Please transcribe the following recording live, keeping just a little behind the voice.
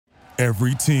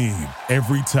Every team,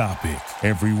 every topic,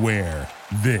 everywhere.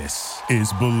 This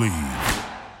is Believe.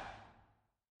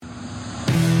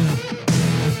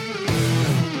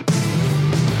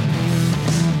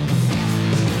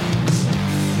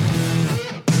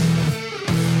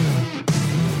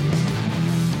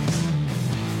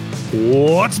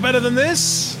 What's better than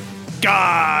this?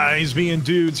 Guys being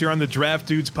dudes here on the Draft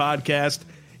Dudes podcast.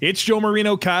 It's Joe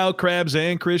Marino, Kyle Krabs,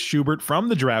 and Chris Schubert from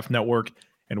the Draft Network,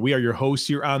 and we are your hosts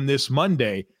here on this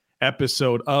Monday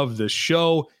episode of the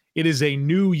show. It is a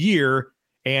new year,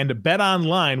 and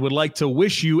BetOnline would like to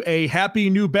wish you a happy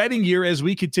new betting year as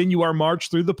we continue our march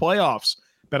through the playoffs.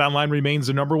 BetOnline remains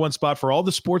the number one spot for all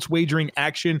the sports wagering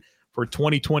action for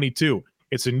 2022.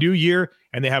 It's a new year,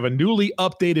 and they have a newly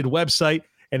updated website.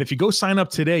 And if you go sign up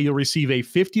today, you'll receive a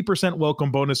 50%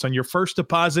 welcome bonus on your first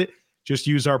deposit. Just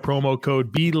use our promo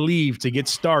code BELIEVE to get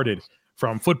started.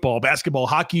 From football, basketball,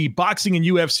 hockey, boxing, and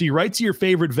UFC, right to your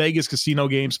favorite Vegas casino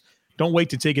games. Don't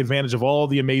wait to take advantage of all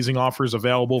the amazing offers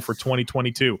available for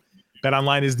 2022.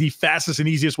 BetOnline is the fastest and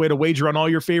easiest way to wager on all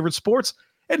your favorite sports,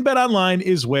 and BetOnline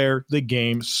is where the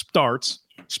game starts.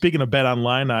 Speaking of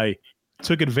BetOnline, I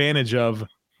took advantage of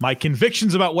my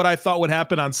convictions about what I thought would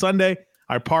happen on Sunday.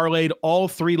 I parlayed all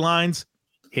three lines,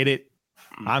 hit it.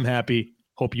 I'm happy.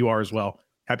 Hope you are as well.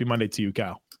 Happy Monday to you,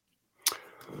 Kyle.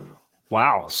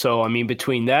 Wow. So, I mean,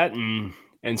 between that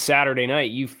and Saturday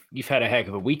night, you've had a heck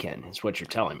of a weekend, is what you're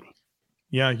telling me.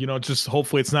 Yeah, just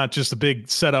hopefully it's not just a big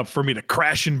setup for me to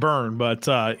crash and burn, but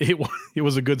it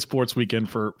was a good sports weekend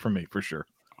for me, for sure.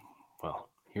 Well,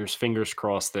 here's fingers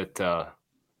crossed that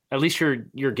at least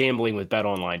your gambling with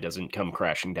BetOnline doesn't come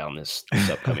crashing down this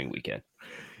upcoming weekend.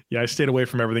 Yeah, I stayed away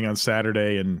from everything on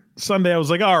Saturday, and Sunday I was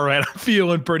like, all right, I'm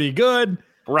feeling pretty good.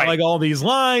 Right. I like all these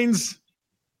lines.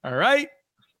 All right.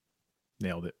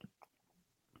 Nailed it.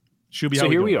 Should be. So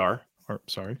here we are.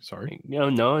 Sorry.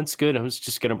 No, it's good. I was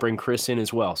just going to bring Chris in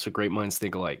as well. So great minds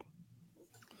think alike.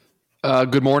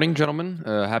 Good morning, gentlemen.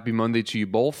 Happy Monday to you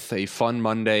both. A fun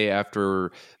Monday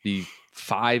after the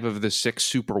 5 of the 6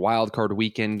 Super Wildcard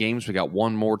Weekend games. We got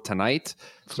one more tonight.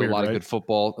 So weird, a lot of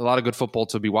good football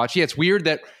to be watched. Yeah, it's weird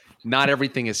that not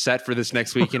everything is set for this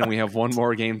next weekend and we have one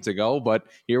more game to go, but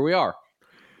here we are.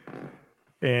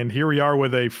 And here we are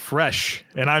with a fresh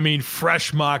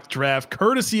mock draft,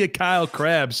 courtesy of Kyle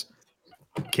Krabs.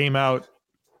 Came out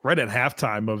right at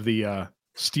halftime of the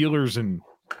Steelers and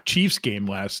Chiefs game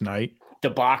last night.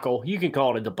 Debacle. You can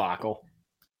call it a debacle.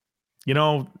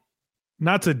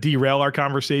 Not to derail our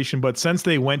conversation, but since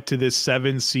they went to this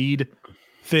 7 seed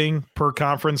thing per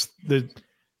conference,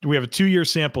 we have a 2-year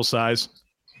sample size.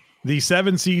 The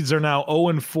 7 seeds are now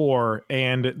 0-4,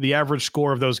 and the average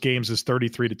score of those games is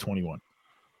 33-21.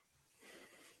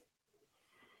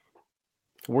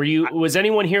 Was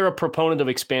anyone here a proponent of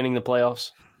expanding the playoffs?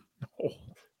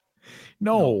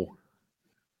 No.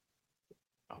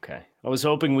 Okay. I was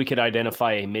hoping we could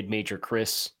identify a mid-major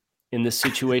Chris in this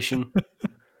situation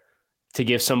to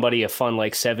give somebody a fun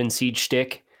 7 seed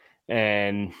shtick,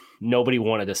 and nobody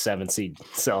wanted a 7 seed.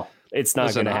 So it's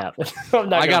not going to happen.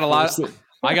 I got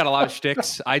a lot of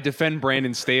shticks. I defend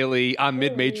Brandon Staley. I'm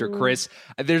mid-major Chris.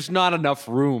 There's not enough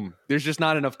room. There's just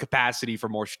not enough capacity for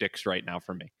more shticks right now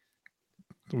for me.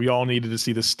 We all needed to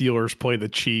see the Steelers play the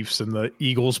Chiefs and the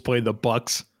Eagles play the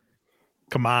Bucks.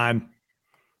 Come on. I'm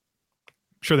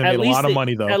sure they made a lot of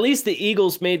money, though. At least the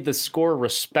Eagles made the score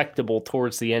respectable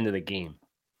towards the end of the game.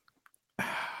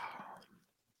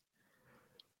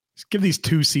 Just give these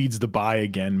 2 seeds the bye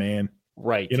again, man.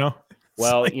 Right.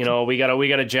 Well, we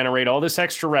gotta generate all this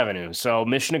extra revenue. So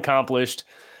mission accomplished.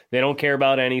 They don't care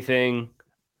about anything.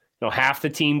 Half the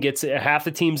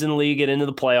teams in the league get into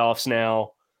the playoffs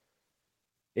now.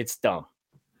 It's dumb.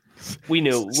 We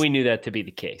knew that to be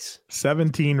the case.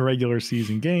 17 regular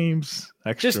season games.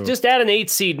 Extra. Just add an 8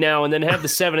 seed now, and then have the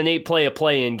 7 and 8 play a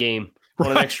play-in game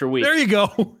on an extra week. There you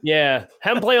go. Yeah,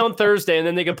 have them play on Thursday, and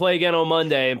then they can play again on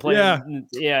Monday and play.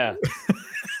 Yeah.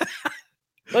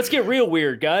 Let's get real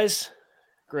weird, guys.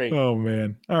 Great. Oh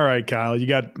man. All right, Kyle. You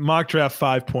got mock draft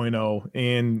 5.0,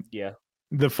 and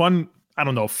the fun. I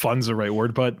don't know if fun's the right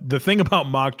word, but the thing about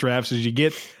mock drafts is you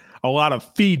get a lot of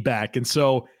feedback. And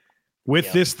so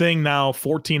with this thing now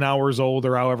 14 hours old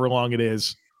or however long it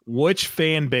is, which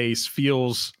fan base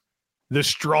feels the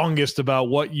strongest about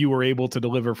what you were able to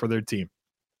deliver for their team?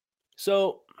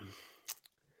 So,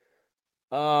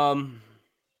 I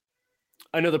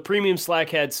know the premium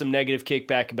Slack had some negative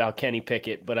kickback about Kenny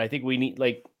Pickett, but I think we need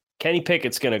Kenny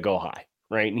Pickett's going to go high,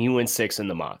 right? And he went 6 in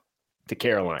the mock to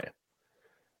Carolina.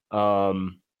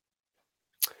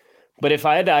 But if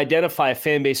I had to identify a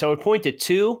fan base, I would point to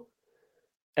 2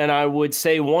 And I would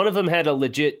say one of them had a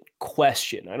legit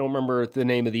question. I don't remember the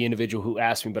name of the individual who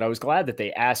asked me, but I was glad that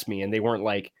they asked me and they weren't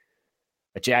like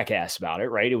a jackass about it,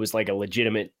 right? It was like a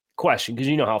legitimate question because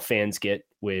you know how fans get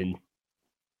when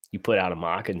you put out a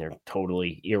mock and they're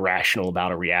totally irrational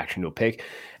about a reaction to a pick.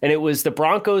 And it was the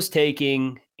Broncos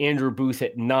taking Andrew Booth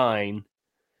at 9.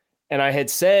 And I had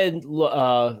said,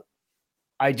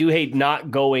 I do hate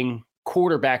not going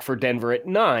quarterback for Denver at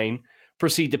 9,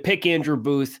 proceed to pick Andrew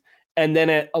Booth. And then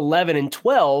at 11 and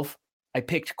 12, I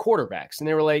picked quarterbacks. And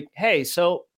they were like, hey,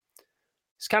 so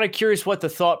it's kind of curious what the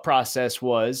thought process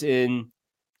was in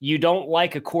you don't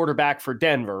like a quarterback for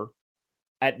Denver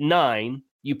at 9,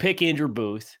 you pick Andrew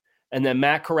Booth, and then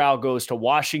Matt Corral goes to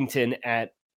Washington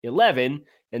at 11,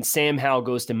 and Sam Howell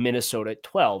goes to Minnesota at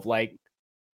 12. Like,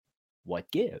 what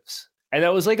gives? And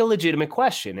that was like a legitimate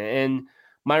question. And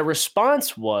my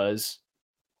response was,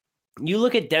 you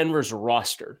look at Denver's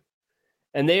roster,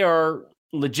 and they are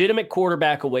legitimate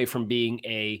quarterback away from being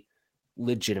a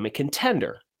legitimate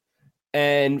contender.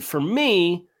 And for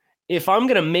me, if I'm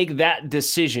going to make that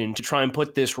decision to try and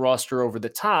put this roster over the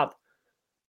top,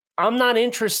 I'm not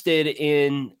interested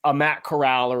in a Matt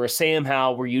Corral or a Sam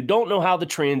Howell where you don't know how the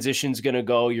transition's going to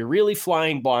go. You're really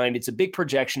flying blind. It's a big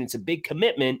projection. It's a big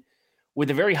commitment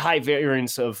with a very high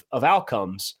variance of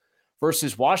outcomes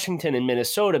versus Washington and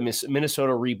Minnesota.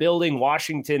 Minnesota rebuilding.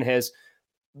 Washington has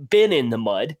been in the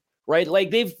mud, right? Like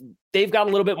they've got a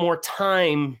little bit more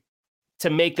time to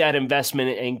make that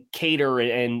investment and cater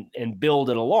and build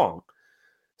it along.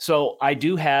 So I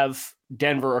do have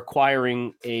Denver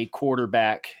acquiring a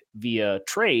quarterback via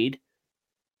trade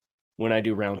when I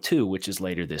do round 2, which is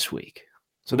later this week.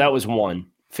 So that was one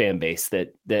fan base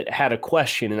that had a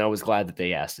question, and I was glad that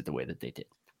they asked it the way that they did.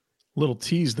 Little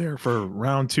tease there for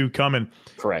round 2 coming.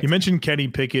 Correct. You mentioned Kenny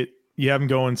Pickett. You have him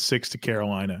going 6 to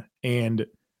Carolina. And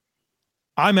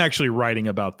I'm actually writing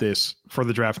about this for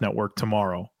the Draft Network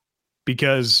tomorrow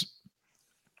because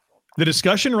the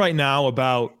discussion right now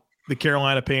about the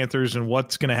Carolina Panthers and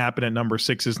what's going to happen at number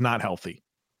 6 is not healthy.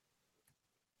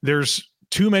 There's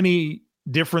too many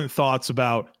different thoughts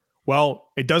about, well,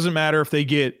 it doesn't matter if they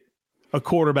get a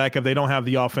quarterback if they don't have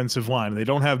the offensive line. They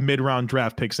don't have mid-round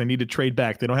draft picks. They need to trade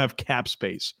back. They don't have cap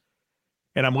space.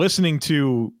 And I'm listening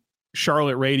to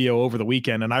Charlotte radio over the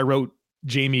weekend, and I wrote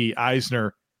Jamie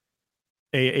Eisner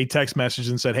a text message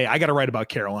and said, hey, I got to write about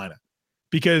Carolina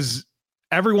because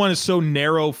everyone is so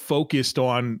narrow focused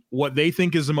on what they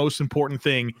think is the most important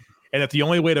thing, and that the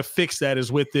only way to fix that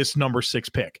is with this number 6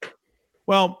 pick.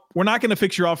 Well, we're not going to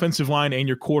fix your offensive line and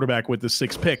your quarterback with the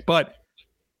 6th pick, but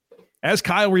as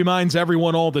Kyle reminds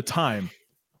everyone all the time,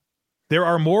 there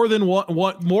are more than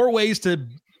more ways to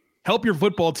help your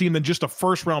football team than just a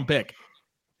first-round pick.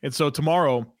 And so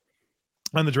tomorrow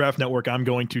on the Draft Network, I'm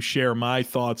going to share my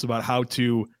thoughts about how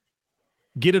to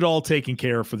get it all taken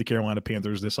care of for the Carolina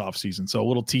Panthers this offseason. So a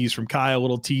little tease from Kyle, a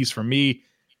little tease from me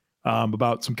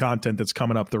about some content that's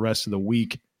coming up the rest of the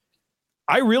week.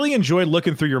 I really enjoyed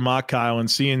looking through your mock, Kyle, and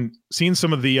seeing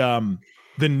some of the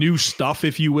new stuff,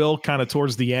 if you will, kind of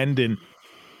towards the end. And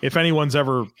if anyone's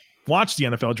ever watched the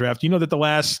NFL draft, you know that the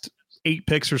last 8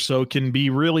 picks or so can be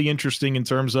really interesting in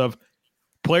terms of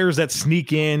players that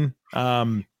sneak in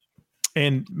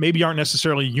and maybe aren't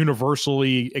necessarily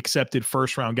universally accepted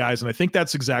first-round guys. And I think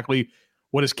that's exactly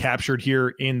what is captured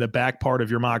here in the back part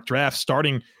of your mock draft,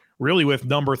 starting really with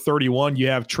number 31. You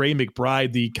have Trey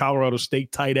McBride, the Colorado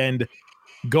State tight end,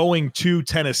 going to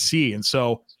Tennessee. And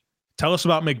so tell us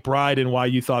about McBride and why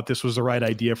you thought this was the right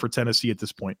idea for Tennessee at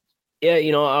this point. Yeah,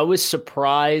 I was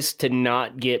surprised to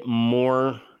not get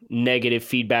more negative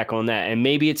feedback on that. And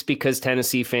maybe it's because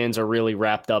Tennessee fans are really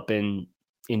wrapped up in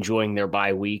enjoying their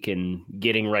bye week and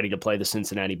getting ready to play the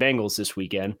Cincinnati Bengals this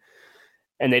weekend.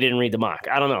 And they didn't read the mock.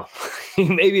 I don't know.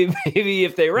 maybe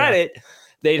if they read it,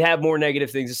 they'd have more negative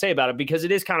things to say about it because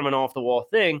it is kind of an off-the-wall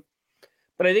thing.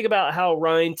 But I think about how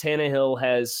Ryan Tannehill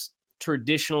has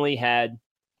traditionally had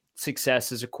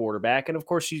success as a quarterback. And of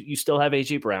course you still have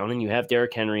A.J. Brown and you have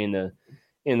Derrick Henry in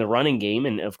the running game.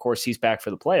 And of course he's back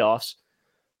for the playoffs.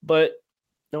 But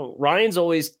Ryan's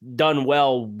always done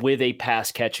well with a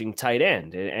pass catching tight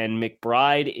end. And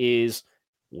McBride is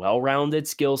well-rounded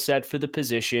skill set for the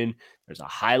position. There's a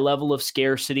high level of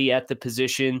scarcity at the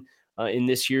position in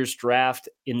this year's draft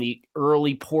in the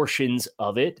early portions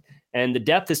of it. And the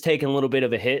depth has taken a little bit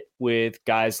of a hit with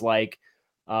guys like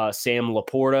Sam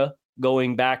Laporta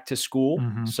going back to school.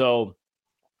 Mm-hmm. So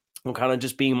I'm kind of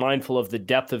just being mindful of the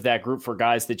depth of that group for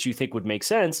guys that you think would make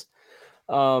sense.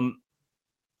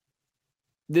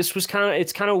 This was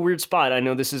it's kind of a weird spot. I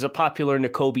know this is a popular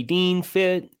Nakobe Dean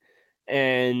fit,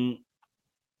 and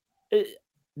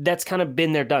that's kind of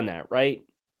been there, done that, right?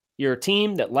 You're a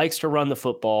team that likes to run the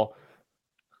football.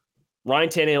 Ryan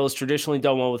Tannehill has traditionally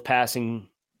done well with passing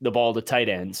the ball to tight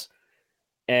ends.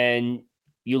 And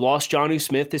you lost Jonnu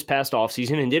Smith this past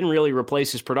offseason and didn't really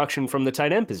replace his production from the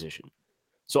tight end position.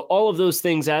 So all of those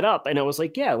things add up. And I was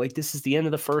like, yeah, like this is the end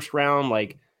of the first round.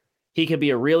 Like he could be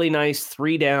a really nice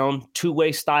 3-down,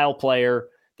 2-way style player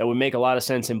that would make a lot of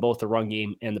sense in both the run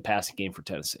game and the passing game for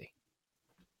Tennessee.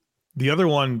 The other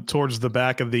one towards the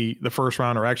back of the first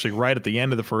round, or actually right at the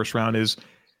end of the first round, is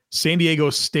San Diego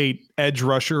State edge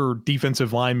rusher,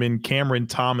 defensive lineman Cameron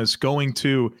Thomas going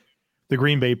to the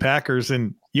Green Bay Packers.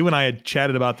 And you and I had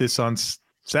chatted about this on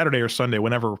Saturday or Sunday,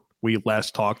 whenever we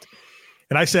last talked.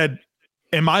 And I said,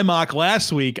 in my mock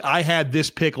last week, I had this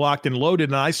pick locked and loaded,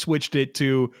 and I switched it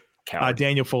to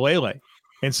Daniel Falele.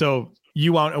 And so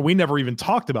we never even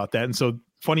talked about that. And so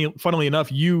funnily enough,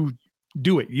 you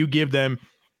do it. You give them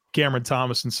Cameron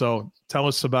Thomas. And so tell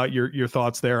us about your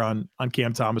thoughts there on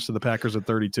Cam Thomas to the Packers at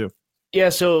 32. Yeah,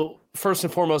 so first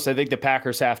and foremost, I think the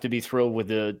Packers have to be thrilled with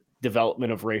the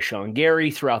development of Rashawn Gary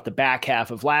throughout the back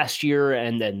half of last year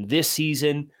and then this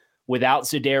season without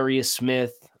Zadarius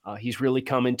Smith. He's really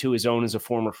come into his own as a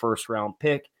former first-round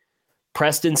pick.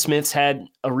 Preston Smith's had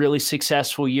a really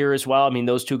successful year as well. I mean,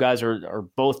 those two guys are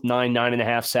both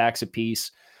 9.5 sacks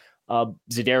apiece.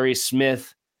 Zadarius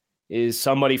Smith is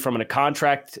somebody from a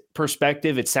contract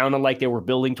perspective. It sounded like they were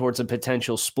building towards a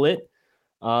potential split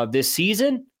this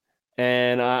season.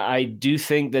 And I do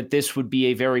think that this would be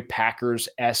a very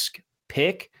Packers-esque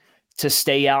pick to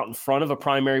stay out in front of a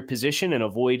primary position and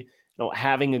avoid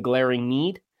having a glaring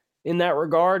need in that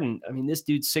regard. And I mean, this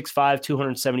dude's 6'5",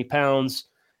 270 pounds,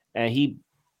 and he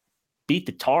beat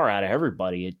the tar out of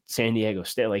everybody at San Diego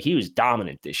State. Like, he was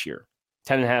dominant this year.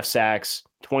 10.5 sacks,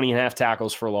 20.5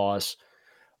 tackles for loss.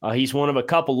 He's one of a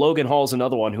couple. Logan Hall's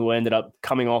another one who ended up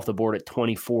coming off the board at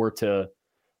 24 to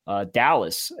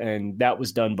Dallas, and that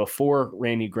was done before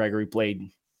Randy Gregory played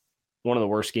one of the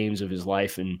worst games of his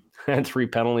life and had 3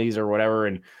 penalties or whatever,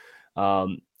 and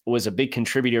was a big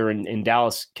contributor in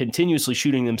Dallas continuously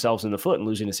shooting themselves in the foot and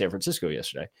losing to San Francisco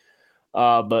yesterday.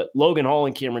 But Logan Hall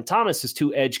and Cameron Thomas is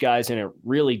 2 edge guys in a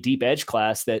really deep edge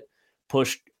class that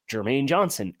pushed Jermaine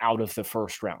Johnson out of the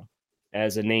first round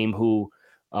as a name who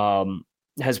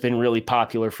has been really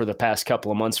popular for the past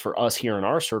couple of months for us here in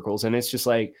our circles. And it's just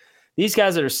like these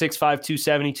guys that are 6'5",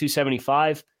 270,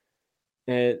 275,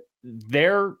 when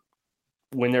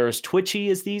they're as twitchy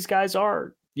as these guys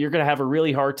are, you're going to have a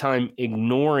really hard time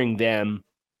ignoring them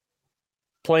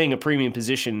playing a premium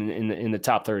position in the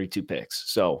top 32 picks.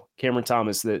 So Cameron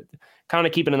Thomas, that kind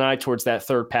of keeping an eye towards that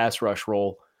third pass rush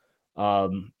role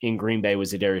in Green Bay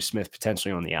with Zadarius Smith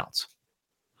potentially on the outs.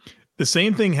 The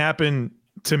same thing happened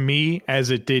to me as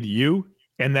it did you,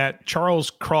 and that Charles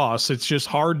Cross, it's just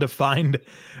hard to find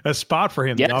a spot for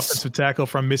him, the offensive tackle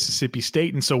from Mississippi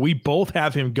State. And so we both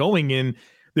have him going in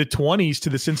the 20s to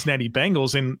the Cincinnati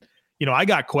Bengals. And, I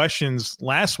got questions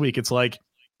last week. It's like,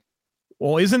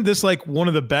 well, isn't this like one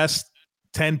of the best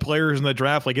 10 players in the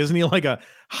draft? Like, isn't he like a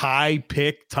high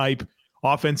pick type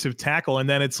offensive tackle? And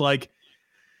then it's like,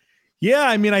 yeah,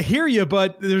 I mean, I hear you,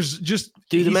 but there's just,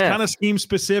 he's kind of scheme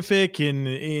specific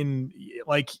and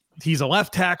like he's a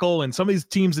left tackle and some of these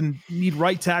teams need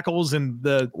right tackles and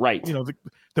the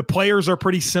players are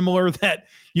pretty similar that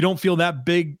you don't feel that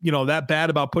big, that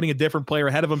bad about putting a different player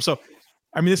ahead of him. So,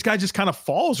 I mean, this guy just kind of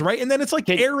falls, right? And then it's like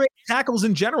air raid tackles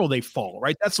in general, they fall,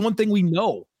 right? That's one thing we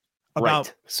know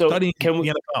about studying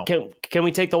the NFL. Can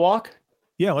we take the walk?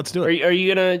 Yeah, let's do it. Are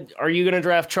you gonna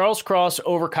draft Charles Cross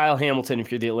over Kyle Hamilton if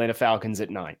you're the Atlanta Falcons at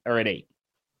 9 or at 8?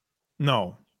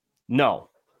 No.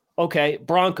 Okay,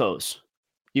 Broncos.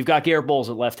 You've got Garrett Bowles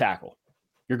at left tackle.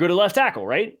 You're good at left tackle,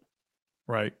 right?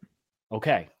 Right.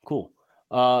 Okay, cool.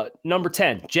 Number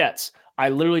 10, Jets. I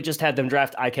literally just had them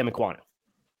draft Ikem Ekwonu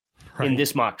in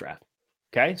this mock draft.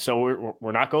 Okay, so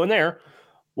we're not going there.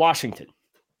 Washington.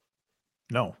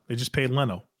 No, they just paid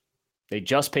Leno. They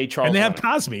just paid Charles. And they have Leno.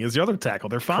 Cosme as the other tackle.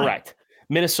 They're fine. Correct.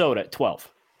 Minnesota, 12.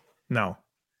 No.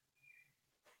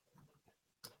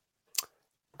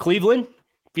 Cleveland,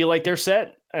 feel like they're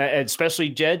set, especially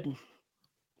Jed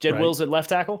Wills at left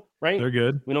tackle, right? They're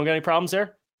good. We don't got any problems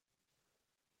there.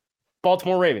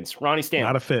 Baltimore Ravens, Ronnie Stanley.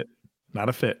 Not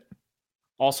a fit.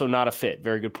 Also not a fit.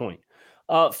 Very good point.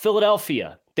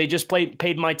 Philadelphia, they just paid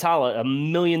Maitala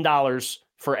 $1 million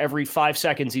for every 5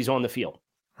 seconds he's on the field.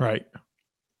 Right.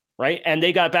 And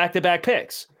they got back-to-back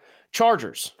picks.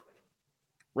 Chargers.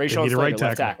 Rashawn Slater,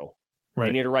 left tackle. Right.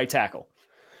 They need a right tackle.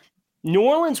 New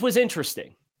Orleans was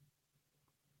interesting.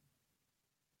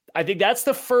 I think that's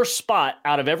the first spot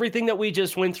out of everything that we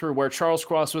just went through where Charles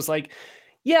Cross was like,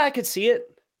 yeah, I could see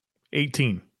it.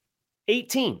 18.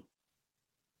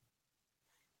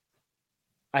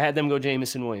 I had them go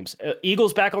Jamison Williams.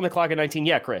 Eagles back on the clock at 19.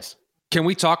 Yeah, Chris. Can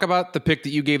we talk about the pick that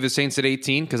you gave the Saints at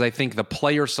 18? Because I think the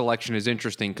player selection is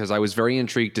interesting because I was very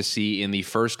intrigued to see in the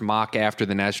first mock after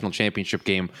the national championship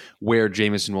game where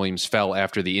Jamison Williams fell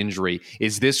after the injury.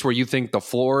 Is this where you think the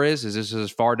floor is? Is this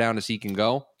as far down as he can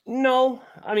go? No.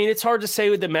 I mean, it's hard to say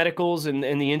with the medicals and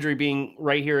the injury being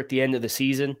right here at the end of the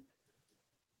season.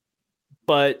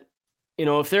 But,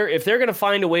 if they're going to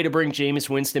find a way to bring Jameis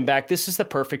Winston back, this is the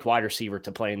perfect wide receiver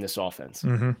to play in this offense.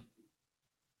 Mm-hmm.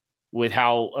 With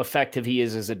how effective he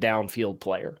is as a downfield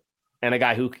player and a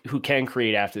guy who can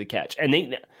create after the catch. And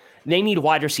they need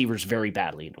wide receivers very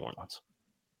badly in New Orleans.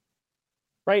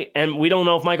 Right? And we don't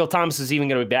know if Michael Thomas is even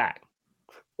going to be back.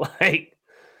 Like,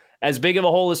 as big of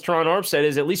a hole as Teron Armstead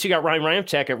is, at least you got Ryan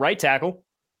Ramczyk at right tackle.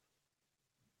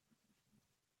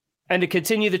 And to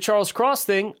continue the Charles Cross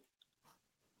thing,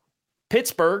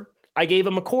 Pittsburgh, I gave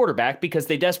him a quarterback because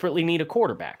they desperately need a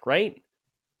quarterback, right?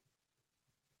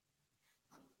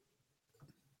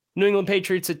 New England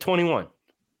Patriots at 21.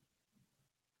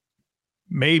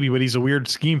 Maybe, but he's a weird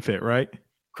scheme fit, right?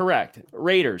 Correct.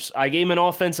 Raiders, I gave him an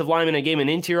offensive lineman. I gave him an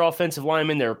interior offensive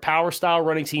lineman. They're a power style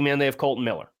running team, and they have Colton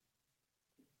Miller.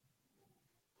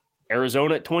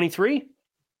 Arizona at 23.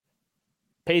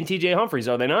 Paying TJ Humphries,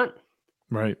 are they not?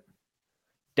 Right.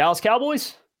 Dallas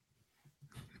Cowboys.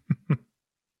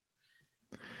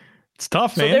 It's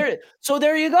tough, man. So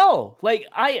there you go. Like,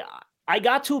 I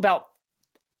got to about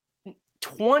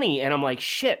 20 and I'm like,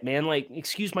 shit, man, like,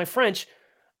 excuse my French,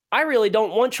 I really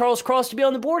don't want Charles Cross to be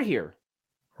on the board here.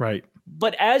 Right.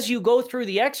 But as you go through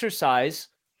the exercise,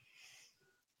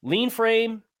 lean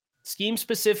frame, scheme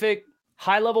specific,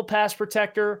 high level pass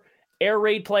protector, air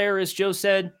raid player, as Joe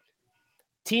said,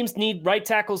 teams need right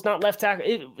tackles, not left tackle.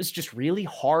 It was just really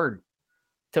hard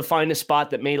to find a spot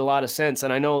that made a lot of sense.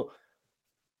 And I know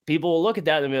people will look at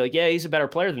that and be like, yeah, he's a better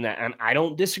player than that. And I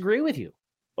don't disagree with you.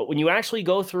 But when you actually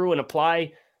go through and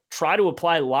try to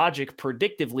apply logic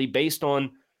predictively based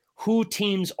on who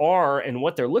teams are and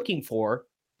what they're looking for,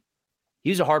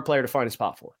 he's a hard player to find a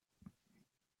spot for.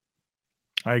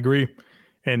 I agree.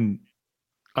 And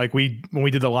like when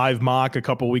we did the live mock a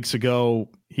couple weeks ago,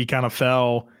 he kind of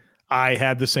fell. I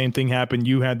had the same thing happen.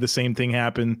 You had the same thing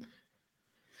happen.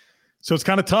 So it's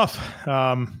kind of tough.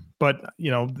 But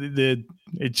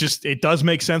it does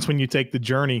make sense when you take the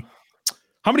journey.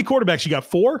 How many quarterbacks you got?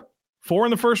 Four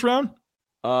in the first round?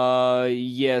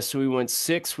 So we went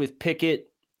 6 with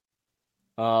Pickett,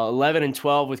 11 and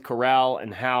 12 with Corral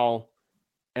and Howell,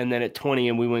 and then at 20,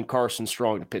 and we went Carson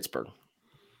Strong to Pittsburgh.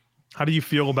 How do you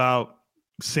feel about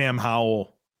Sam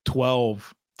Howell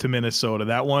 12 to Minnesota?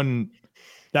 That one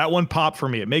popped for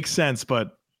me. It makes sense,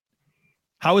 but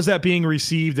how is that being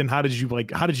received, and how did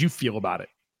you feel about it?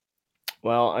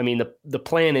 Well, I mean, the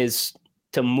plan is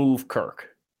to move Kirk,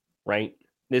 right?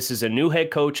 This is a new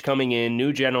head coach coming in,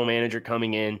 new general manager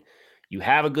coming in. You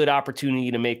have a good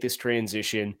opportunity to make this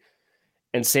transition.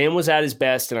 And Sam was at his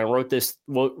best, and I wrote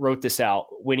this out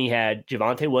when he had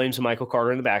Javonte Williams and Michael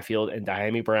Carter in the backfield and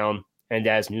Diami Brown and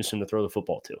Daz Newsome to throw the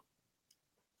football to.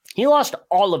 He lost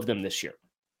all of them this year.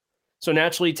 So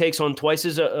naturally he takes on twice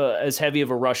as heavy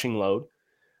of a rushing load.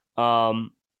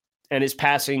 And his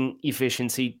passing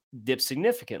efficiency dips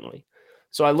significantly.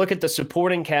 So I look at the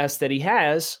supporting cast that he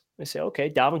has. I say, okay,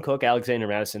 Dalvin Cook, Alexander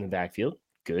Madison in the backfield.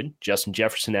 Good. Justin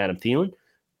Jefferson, Adam Thielen.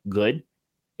 Good.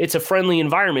 It's a friendly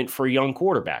environment for a young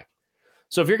quarterback.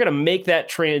 So if you're going to make that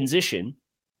transition,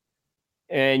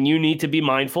 and you need to be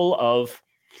mindful of,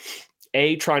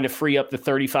 A, trying to free up the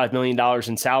 $35 million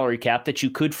in salary cap that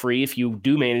you could free if you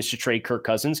do manage to trade Kirk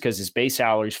Cousins because his base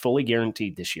salary is fully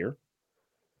guaranteed this year.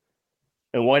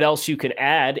 And what else you can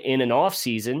add in an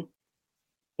offseason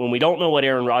when we don't know what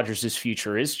Aaron Rodgers'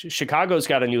 future is. Chicago's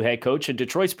got a new head coach, and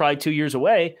Detroit's probably 2 years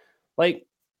away. Like,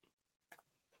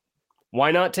 why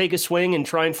not take a swing and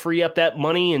try and free up that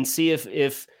money and see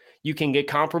if you can get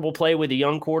comparable play with a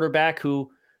young quarterback who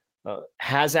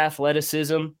has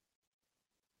athleticism,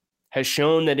 has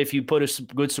shown that if you put a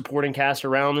good supporting cast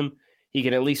around him, he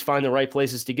can at least find the right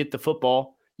places to get the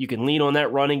football. You can lean on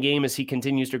that running game as he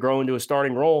continues to grow into a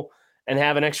starting role and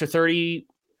have an extra 30.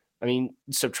 I mean,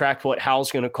 subtract what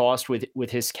Howell's going to cost with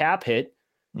his cap hit.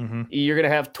 Mm-hmm. You're going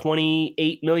to have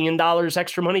 $28 million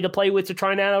extra money to play with to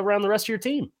try and add around the rest of your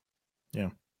team. Yeah.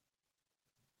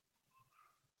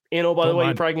 And by the way,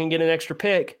 you probably can get an extra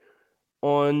pick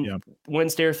on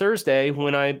Wednesday or Thursday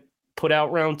when I put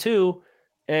out round 2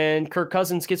 and Kirk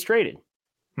Cousins gets traded.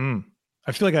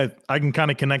 I feel like I can kind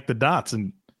of connect the dots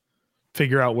and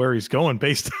figure out where he's going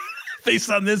based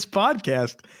on this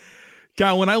podcast.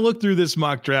 Kyle, when I look through this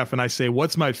mock draft and I say,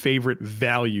 what's my favorite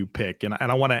value pick? And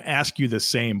I want to ask you the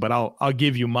same, but I'll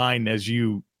give you mine as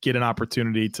you get an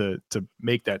opportunity to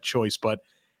make that choice. But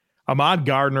Ahmad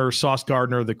Gardner, Sauce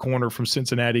Gardner, the corner from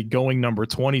Cincinnati, going number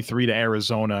 23 to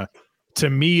Arizona, to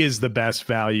me is the best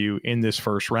value in this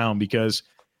first round because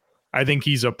I think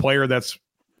he's a player that's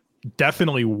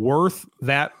definitely worth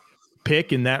that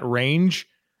pick in that range,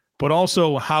 but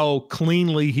also how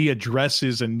cleanly he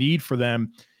addresses a need for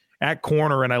them at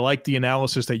corner. And I like the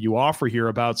analysis that you offer here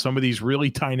about some of these really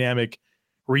dynamic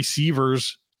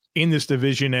receivers in this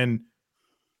division and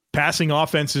passing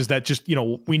offenses that just,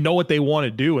 we know what they want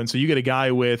to do. And so you get a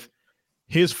guy with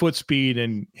his foot speed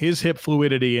and his hip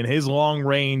fluidity and his long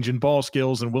range and ball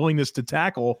skills and willingness to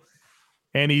tackle.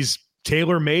 And he's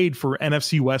tailor-made for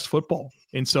NFC West football.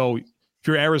 And so if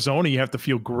you're Arizona, you have to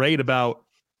feel great about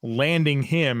landing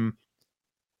him,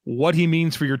 what he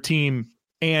means for your team,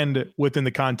 and within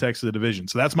the context of the division.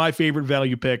 So that's my favorite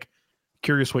value pick.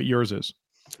 Curious what yours is.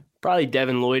 Probably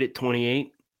Devin Lloyd at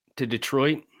 28 to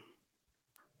Detroit.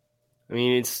 I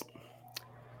mean, it's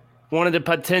wanted to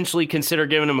potentially consider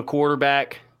giving him a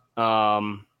quarterback.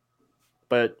 But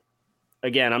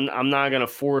again, I'm not going to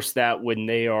force that when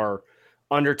they are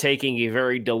undertaking a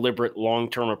very deliberate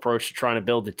long-term approach to trying to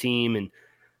build the team.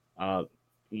 And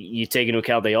you take into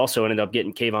account they also ended up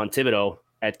getting Kayvon Thibodeau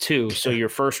at 2. So your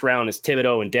first round is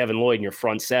Thibodeau and Devin Lloyd in your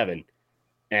front 7.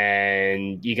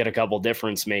 And you get a couple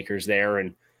difference makers there.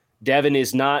 And Devin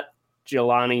is not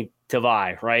Jelani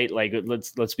Tavai, right? Like,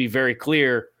 let's be very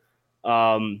clear.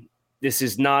 This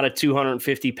is not a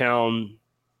 250-pound,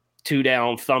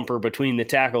 2-down thumper between the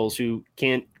tackles who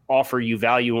can't offer you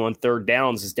value on third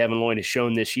downs, as Devin Lloyd has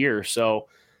shown this year. So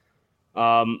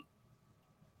you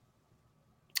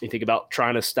think about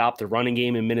trying to stop the running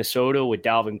game in Minnesota with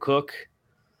Dalvin Cook,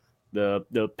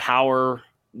 the power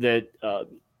that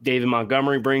David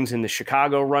Montgomery brings in the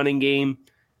Chicago running game,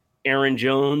 Aaron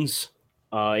Jones,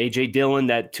 A.J. Dillon,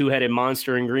 that two-headed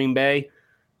monster in Green Bay.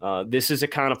 This is a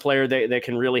kind of player that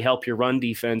can really help your run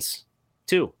defense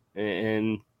too.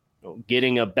 And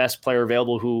getting a best player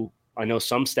available who I know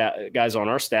some guys on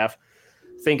our staff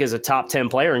think is a top 10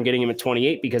 player and getting him at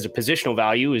 28 because of positional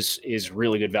value is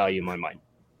really good value in my mind.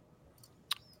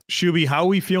 Shuby, how are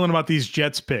we feeling about these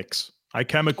Jets picks?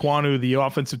 Ikem Ekwonu, the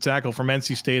offensive tackle from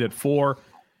NC State at 4,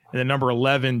 and then number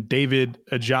 11, David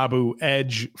Ajabu,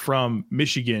 edge from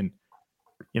Michigan.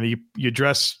 You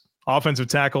address offensive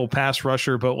tackle, pass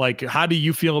rusher, but like, how do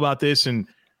you feel about this? And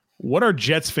what are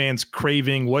Jets fans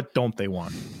craving? What don't they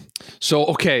want? So,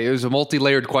 okay, it was a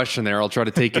multi-layered question there. I'll try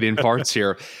to take it in parts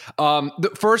here.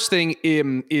 The first thing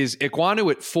is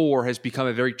Ekwonu at 4 has become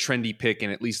a very trendy pick in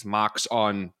at least mocks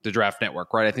on the Draft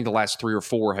Network, right? I think the last 3 or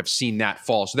 4 have seen that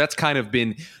fall. So that's kind of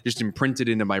been just imprinted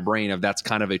into my brain of that's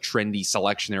kind of a trendy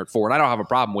selection there at 4. And I don't have a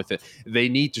problem with it. They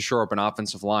need to shore up an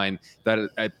offensive line that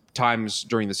at times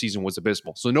during the season was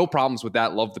abysmal. So no problems with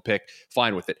that. Love the pick.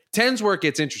 Fine with it. 10's where it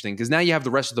gets interesting because now you have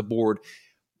the rest of the board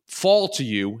fall to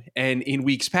you. And in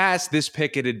weeks past, this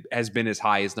pick has been as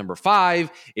high as number 5.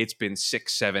 It's been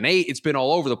 6, 7, 8. It's been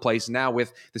all over the place. Now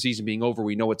with the season being over,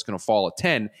 we know it's going to fall at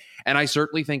 10. And I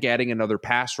certainly think adding another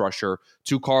pass rusher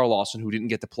to Carl Lawson, who didn't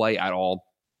get to play at all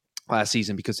last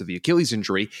season because of the Achilles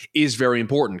injury, is very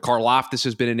important. Carl Loftus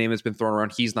has been a name that's been thrown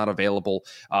around. He's not available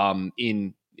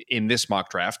in this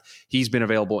mock draft. He's been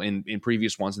available in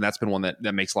previous ones, and that's been one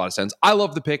that makes a lot of sense. I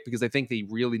love the pick because I think they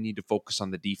really need to focus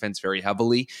on the defense very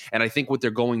heavily. And I think what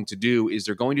they're going to do is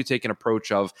they're going to take an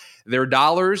approach of their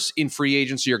dollars in free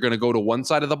agency are going to go to one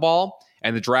side of the ball,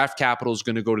 and the draft capital is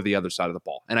going to go to the other side of the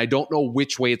ball. And I don't know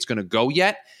which way it's going to go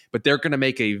yet, but they're going to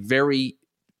make a very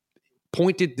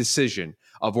pointed decision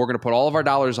of we're going to put all of our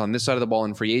dollars on this side of the ball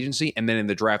in free agency, and then in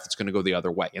the draft, it's going to go the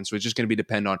other way. And so it's just going to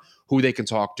depend on who they can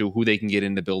talk to, who they can get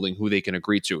in the building, who they can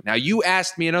agree to. Now, you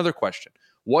asked me another question.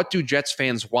 What do Jets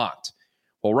fans want?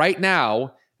 Well, right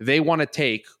now, they want to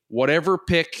take whatever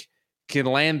pick can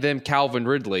land them Calvin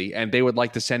Ridley, and they would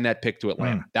like to send that pick to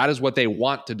Atlanta. That is what they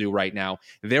want to do right now.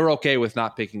 They're okay with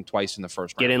not picking twice in the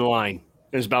first round. Get in line.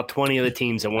 There's about 20 of the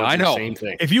teams that want the same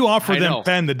thing. If you offer them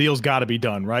 10, the deal's got to be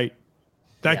done, right?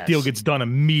 That deal gets done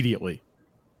immediately.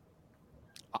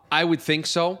 I would think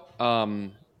so.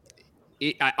 And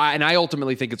I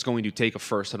ultimately think it's going to take a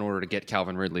first in order to get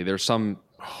Calvin Ridley. There's some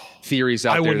theories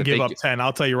out there. I wouldn't give up 10.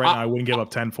 I'll tell you right now, I wouldn't give up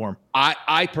 10 for him.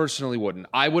 I personally wouldn't.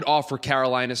 I would offer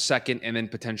Carolina second and then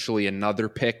potentially another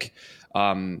pick,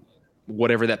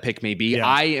 whatever that pick may be. Yeah.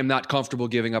 I am not comfortable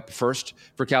giving up a first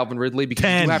for Calvin Ridley because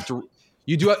 10.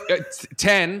 you do have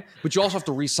 10, but you also have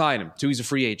to re-sign him too. He's a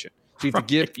free agent. So you have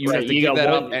to give, you have to you give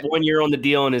got that up. 1 year on the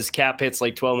deal, and his cap hits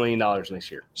like $12 million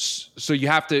next year. So you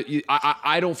have to.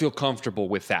 I don't feel comfortable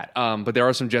with that. But there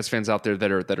are some Jets fans out there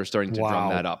that are starting to drum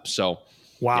that up. So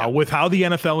wow, with how the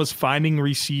NFL is finding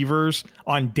receivers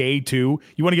on day 2,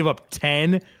 you want to give up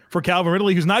 10 for Calvin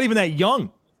Ridley, who's not even that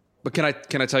young. But can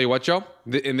I tell you what, Joe?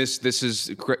 And this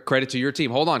is credit to your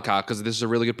team. Hold on, Kyle, because this is a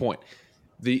really good point.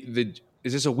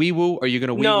 Is this a wee woo? Are you going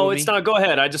to wee woo? No, it's not. Go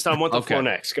ahead. I want the floor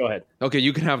next. Go ahead. Okay,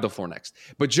 you can have the floor next.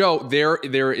 But Joe, there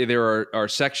are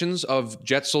sections of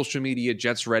Jets social media,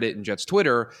 Jets Reddit, and Jets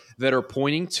Twitter that are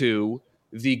pointing to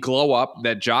the glow up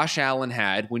that Josh Allen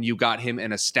had when you got him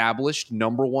an established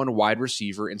number 1 wide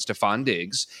receiver in Stephon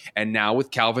Diggs. And now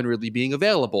with Calvin Ridley being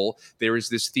available, there is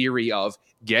this theory of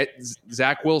get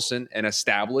Zach Wilson, an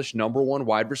established number 1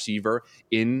 wide receiver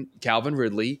in Calvin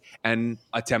Ridley, and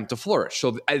attempt to flourish.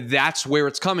 So that's where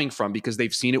it's coming from, because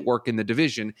they've seen it work in the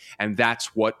division, and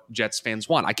that's what Jets fans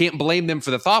want. I can't blame them for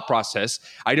the thought process.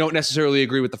 I don't necessarily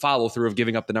agree with the follow-through of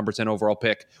giving up the number 10 overall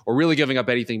pick, or really giving up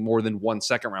anything more than 1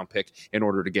 second-round pick in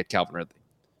order to get Calvin Ridley.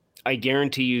 I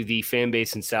guarantee you the fan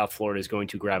base in South Florida is going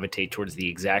to gravitate towards the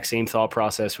exact same thought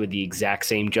process with the exact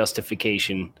same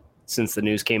justification since the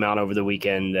news came out over the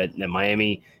weekend that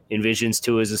Miami envisions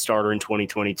Tua as a starter in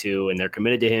 2022, and they're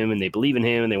committed to him, and they believe in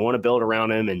him, and they want to build around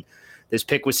him. And this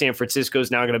pick with San Francisco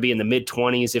is now going to be in the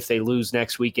mid-20s if they lose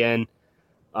next weekend.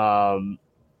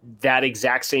 That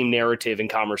exact same narrative and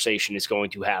conversation is going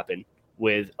to happen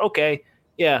with, okay,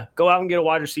 yeah, go out and get a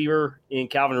wide receiver in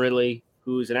Calvin Ridley,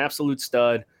 who's an absolute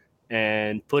stud,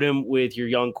 and put him with your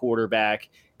young quarterback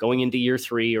going into year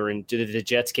 3, or into the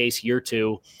Jets' case, year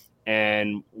 2,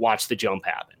 and watch the jump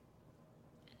happen.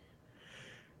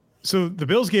 So the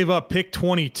Bills gave up pick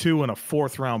 22 and a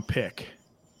 4th-round pick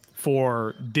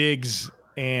for Diggs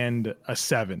and a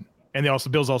 7. And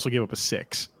Bills also gave up a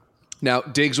 6. Now,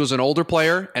 Diggs was an older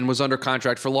player and was under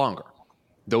contract for longer.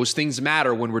 Those things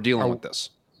matter when we're dealing with this.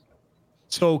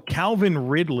 So Calvin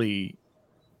Ridley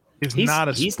is he's not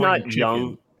not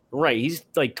young. Right. He's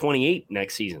like 28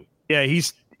 next season. Yeah,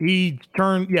 he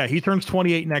turns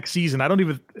 28 next season.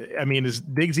 Is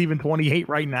Diggs even 28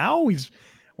 right now? He's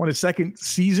on his 2nd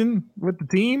season with the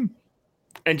team.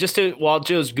 And while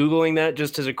Joe's Googling that,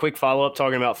 just as a quick follow-up,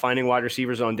 talking about finding wide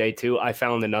receivers on day 2, I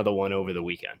found another one over the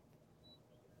weekend.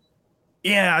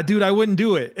 Yeah, dude, I wouldn't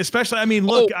do it. Especially,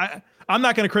 I'm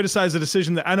not going to criticize the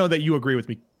decision. That I know that you agree with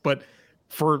me, but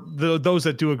for those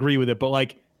that do agree with it, but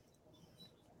like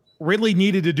Ridley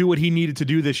needed to do what he needed to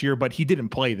do this year, but he didn't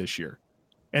play this year.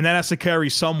 And that has to carry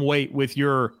some weight with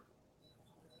your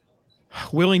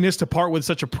willingness to part with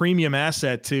such a premium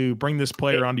asset to bring this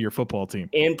player onto your football team.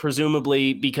 And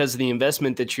presumably, because of the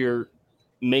investment that you're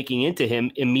making into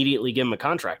him, immediately give him a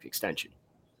contract extension.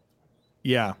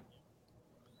 Yeah.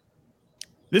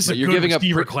 This is you're a good giving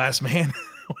receiver class, man.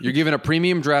 You're giving a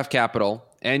premium draft capital,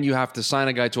 and you have to sign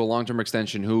a guy to a long-term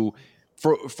extension who,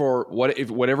 for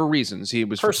whatever reasons, he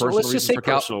was personal issues.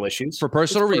 For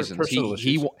personal reasons,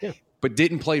 he but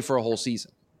didn't play for a whole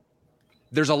season.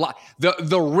 There's a lot.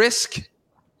 The risk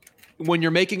when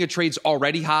you're making a trade's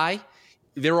already high.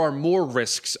 There are more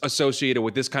risks associated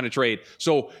with this kind of trade.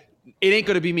 So it ain't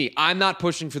going to be me. I'm not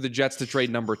pushing for the Jets to trade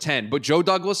number 10, but Joe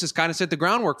Douglas has kind of set the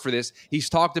groundwork for this. He's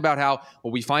talked about how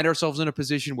we find ourselves in a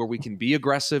position where we can be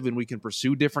aggressive and we can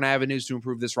pursue different avenues to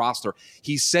improve this roster.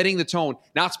 He's setting the tone,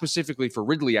 not specifically for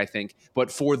Ridley, I think,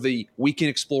 but for we can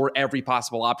explore every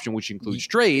possible option, which includes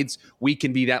trades. We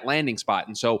can be that landing spot.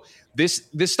 And so this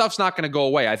stuff's not going to go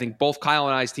away. I think both Kyle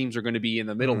and I's teams are going to be in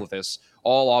the middle of this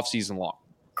all offseason long.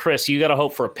 Chris, you got to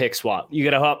hope for a pick swap. You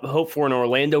got to hope for an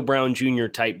Orlando Brown Jr.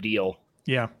 type deal.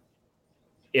 Yeah.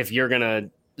 If you're going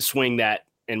to swing that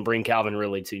and bring Calvin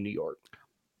Ridley to New York.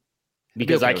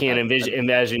 Because I can't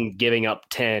imagine giving up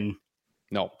 10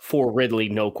 for Ridley,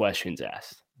 no questions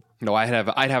asked. No, I'd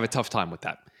have a tough time with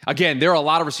that. Again, there are a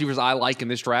lot of receivers I like in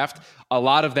this draft. A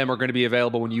lot of them are going to be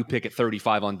available when you pick at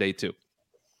 35 on day 2.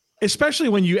 Especially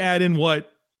when you add in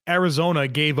what Arizona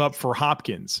gave up for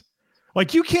Hopkins.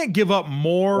 Like, you can't give up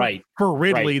more for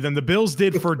Ridley than the Bills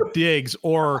did for Diggs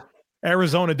or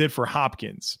Arizona did for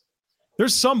Hopkins.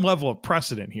 There's some level of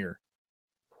precedent here.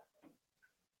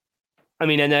 I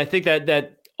mean, and I think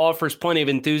that offers plenty of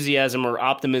enthusiasm or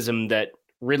optimism that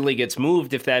Ridley gets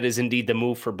moved if that is indeed the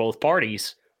move for both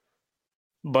parties.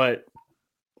 But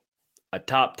a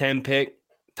top 10 pick,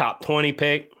 top 20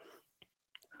 pick,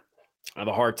 I have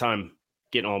a hard time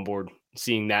getting on board,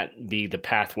 seeing that be the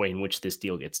pathway in which this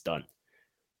deal gets done.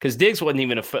 Because Diggs wasn't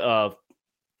even a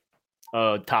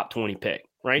top 20 pick,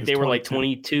 right? They were like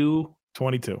 22.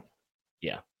 22.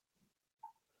 Yeah.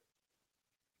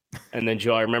 And then,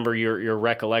 Joe, I remember your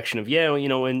recollection of,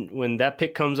 when that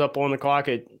pick comes up on the clock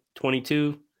at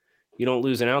 22, you don't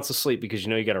lose an ounce of sleep because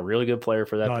you got a really good player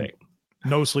for that pick.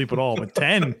 No sleep at all. But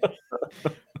 10,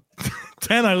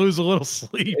 10, I lose a little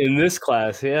sleep. In this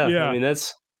class, yeah. I mean,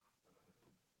 that's...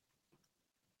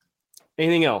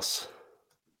 Anything else?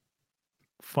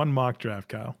 Fun mock draft,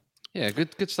 Kyle. Yeah,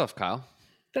 good stuff, Kyle.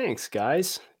 Thanks,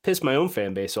 guys. Pissed my own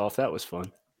fan base off. That was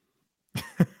fun.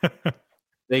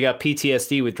 They got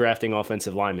PTSD with drafting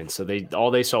offensive linemen. So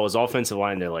all they saw was offensive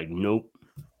line. They're like, nope,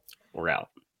 we're out.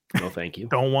 No, thank you.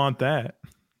 Don't want that.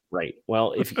 Right.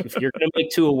 Well, if you're going to make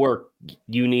Tua work,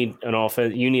 you need an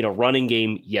offense. You need a running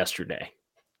game yesterday.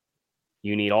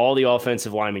 You need all the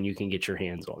offensive linemen you can get your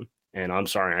hands on. And I'm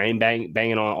sorry, I ain't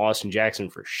banging on Austin Jackson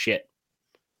for shit.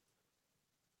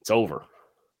 It's over.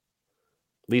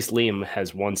 At least Liam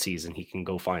has one season. He can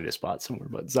go find a spot somewhere.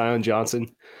 But Zion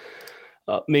Johnson,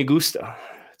 me gusta.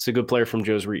 It's a good player from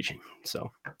Joe's region.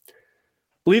 So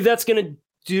believe that's going to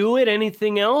do it.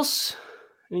 Anything else?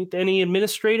 Any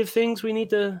administrative things we need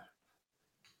to?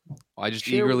 I just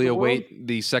eagerly await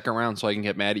the second round so I can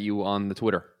get mad at you on the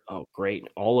Twitter. Oh, great.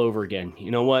 All over again.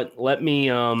 You know what? I'll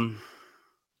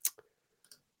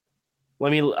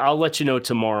let you know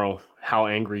tomorrow how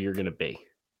angry you're going to be.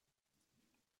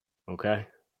 Okay?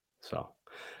 So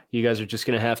you guys are just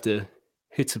going to have to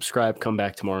hit subscribe, come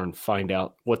back tomorrow and find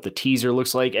out what the teaser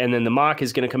looks like. And then the mock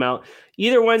is going to come out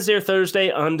either Wednesday or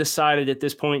Thursday, undecided at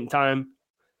this point in time.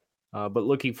 But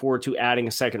looking forward to adding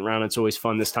a second round. It's always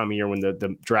fun this time of year when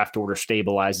the draft order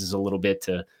stabilizes a little bit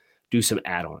to do some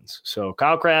add-ons. So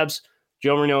Kyle Krabs,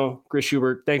 Joe Marino, Chris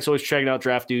Schubert, thanks always for checking out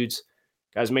Draft Dudes.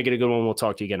 Guys, make it a good one. We'll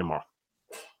talk to you again tomorrow.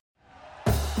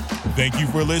 Thank you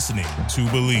for listening to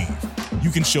Believe. You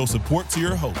can show support to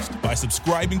your host by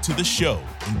subscribing to the show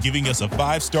and giving us a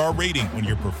 5-star rating on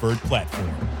your preferred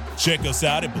platform. Check us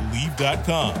out at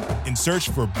Believe.com and search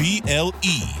for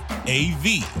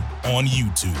BLEAV on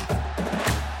YouTube.